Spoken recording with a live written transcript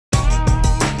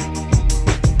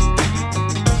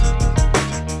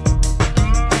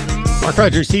Mark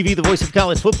Rogers TV, the voice of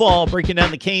college football, breaking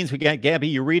down the Canes. We got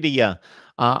Gabby Uridia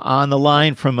on the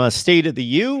line from State of the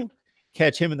U.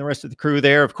 Catch him and the rest of the crew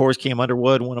there. Of course, Cam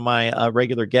Underwood, one of my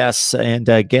regular guests, and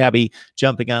Gabby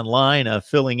jumping online,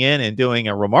 filling in and doing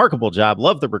a remarkable job.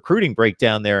 Love the recruiting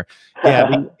breakdown there,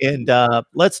 Gabby. And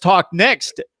let's talk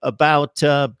next about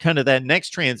kind of that next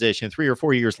transition 3 or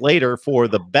 4 years later for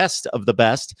the best of the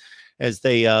best, as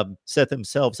they set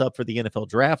themselves up for the NFL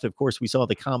draft. Of course, we saw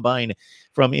the combine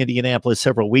from Indianapolis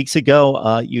several weeks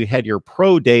ago. You had your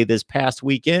pro day this past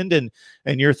weekend, and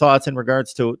your thoughts in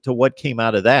regards to what came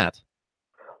out of that.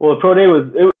 Well, the pro day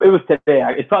was today.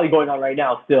 It's probably going on right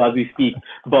now still as we speak.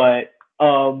 But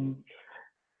a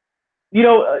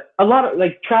lot of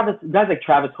guys like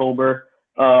Travis Homer,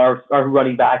 our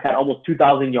running back, had almost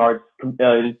 2,000 yards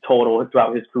in total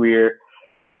throughout his career.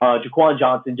 Jaquan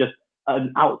Johnson, just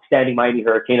an outstanding Miami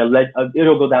Hurricane.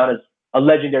 It'll go down as a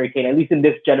legendary Cane, at least in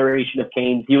this generation of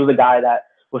Canes. He was a guy that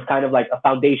was kind of like a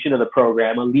foundation of the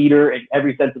program, a leader in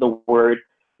every sense of the word,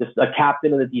 just a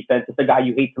captain of the defense, just a guy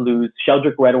you hate to lose.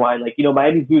 Sheldrick Redwine,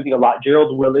 Miami's losing a lot.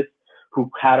 Gerald Willis,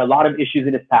 who had a lot of issues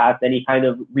in his past, and he kind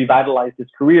of revitalized his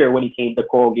career when he came to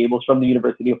Coral Gables from the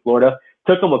University of Florida.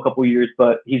 Took him a couple years,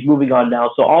 but he's moving on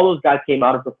now. So all those guys came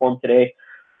out and performed today.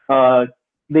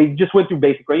 They just went through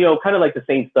basic, kind of like the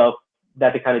same stuff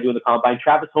that they kind of do in the combine.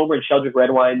 Travis Homer and Sheldrick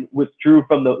Redwine withdrew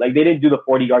from they didn't do the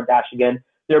 40-yard dash again.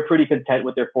 They're pretty content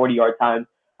with their 40-yard time.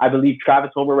 I believe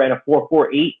Travis Homer ran a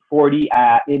 4.48 40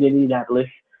 in Indianapolis,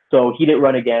 so he didn't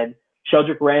run again.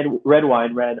 Sheldrick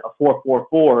Redwine ran a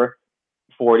 4.44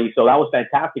 40, so that was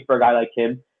fantastic for a guy like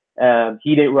him.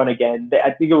 He didn't run again.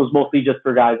 I think it was mostly just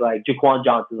for guys like Jaquan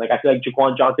Johnson. I feel like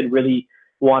Jaquan Johnson really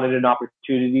wanted an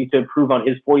opportunity to improve on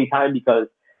his 40 time, because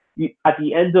at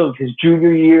the end of his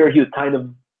junior year, he was kind of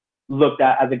looked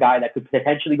at as a guy that could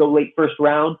potentially go late first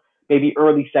round, maybe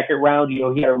early second round. He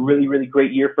had a really, really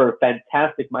great year for a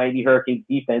fantastic Miami Hurricanes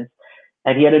defense.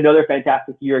 And he had another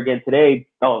fantastic year again today.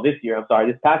 Oh, this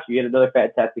past year. He had another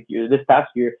fantastic year this past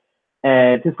year.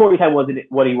 And his 40 time wasn't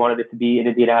what he wanted it to be in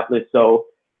Indianapolis. So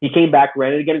he came back,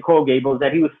 ran it again in Coral Gables,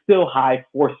 and he was still high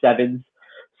 4.7s.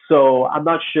 So I'm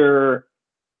not sure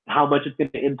how much it's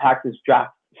going to impact his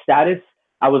draft status.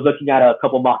 I was looking at a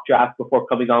couple mock drafts before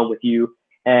coming on with you,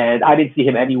 and I didn't see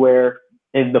him anywhere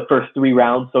in the first 3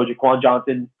 rounds. So Jaquan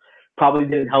Johnson probably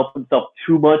didn't help himself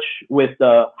too much with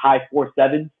the high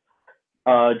 4.7s.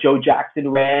 Joe Jackson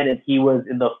ran, and he was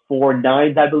in the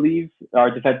 4.9s, I believe.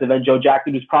 Our defensive end, Joe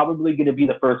Jackson, who's probably going to be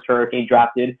the first Hurricane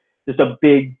drafted. Just a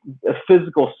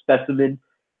physical specimen,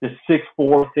 just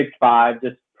 6'4", 6'5",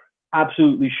 just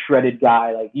absolutely shredded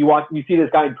guy. You see this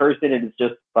guy in person, and it's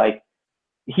just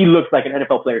he looks like an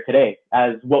NFL player today,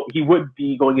 as what he would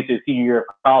be going into his senior year of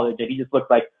college, and he just looks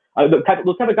like those type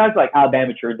of guys like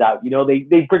Alabama turns out.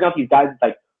 They bring out these guys.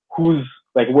 It's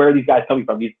where are these guys coming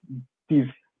from? These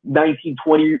 19,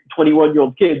 20,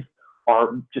 21-year-old kids are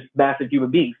just massive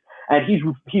human beings, and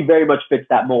he very much fits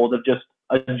that mold of just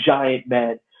a giant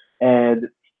man. And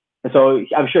so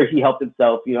I'm sure he helped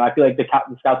himself. I feel like the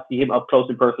scouts see him up close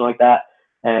and personal like that.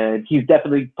 And he's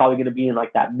definitely probably going to be in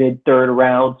that mid-third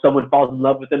round. Someone falls in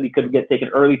love with him, he could get taken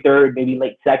early third, maybe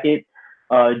late second.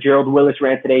 Gerald Willis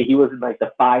ran today. He was in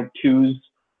the 5.2s.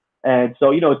 And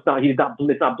so,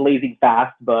 it's not blazing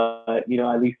fast, but, at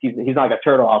least he's not like a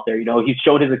turtle out there. He's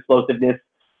shown his explosiveness.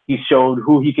 He's shown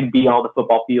who he can be on the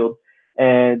football field.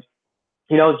 And,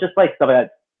 it's just like stuff like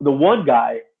that. The one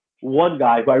guy who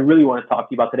I really want to talk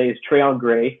to you about today is Trayon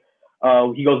Gray.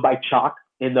 He goes by Chalk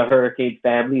in the Hurricane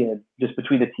family and just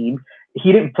between the team.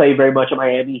 He didn't play very much at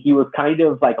Miami. He was kind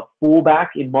of like a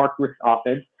fullback in Mark Richt's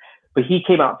offense, but he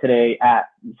came out today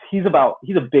he's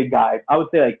a big guy. I would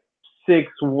say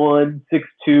 6'1",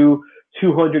 6'2",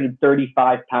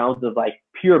 235 pounds of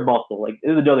pure muscle.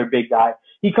 This is another big guy.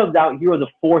 He comes out, he was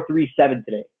a 4.37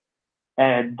 today.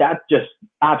 And that just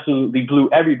absolutely blew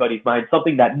everybody's mind,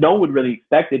 something that no one really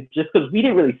expected, just because we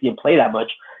didn't really see him play that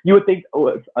much. You would think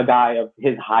a guy of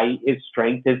his height, his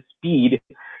strength, his speed,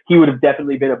 he would have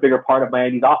definitely been a bigger part of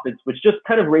Miami's offense, which just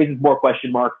kind of raises more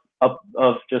question marks of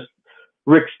just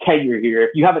Rick's tenure here.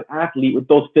 If you have an athlete with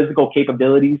those physical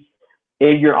capabilities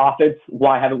in your offense,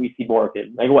 why haven't we seen more of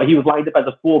him? He was lined up as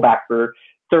a fullback for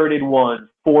 3rd and 1,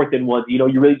 4th and 1.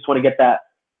 You really just want to get that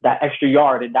extra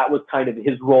yard, and that was kind of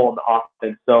his role in the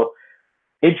offense. So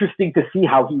interesting to see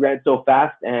how he ran so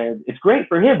fast, and it's great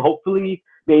for him. Hopefully,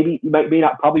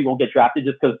 probably won't get drafted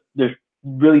just because there's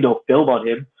really no film on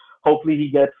him. Hopefully he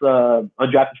gets a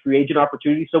undrafted free agent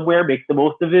opportunity somewhere, makes the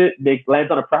most of it,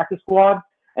 lands on a practice squad,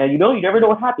 and you never know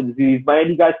what happens. These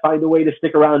Miami guys find a way to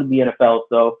stick around in the NFL,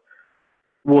 so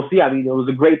we'll see. It was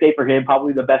a great day for him,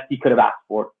 probably the best he could have asked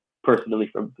for. personally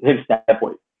from his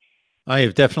standpoint. I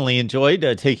have definitely enjoyed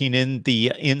taking in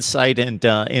the insight and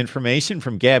information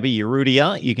from Gabby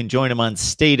Urrutia. You can join him on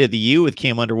State of the U with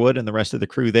Cam Underwood and the rest of the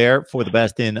crew there for the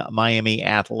best in Miami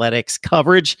athletics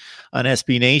coverage on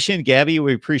SB Nation. Gabby,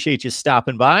 we appreciate you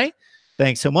stopping by.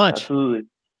 Thanks so much. Absolutely.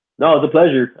 No, it's a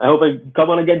pleasure. I hope I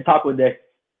come on again and talk one day.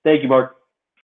 Thank you, Mark.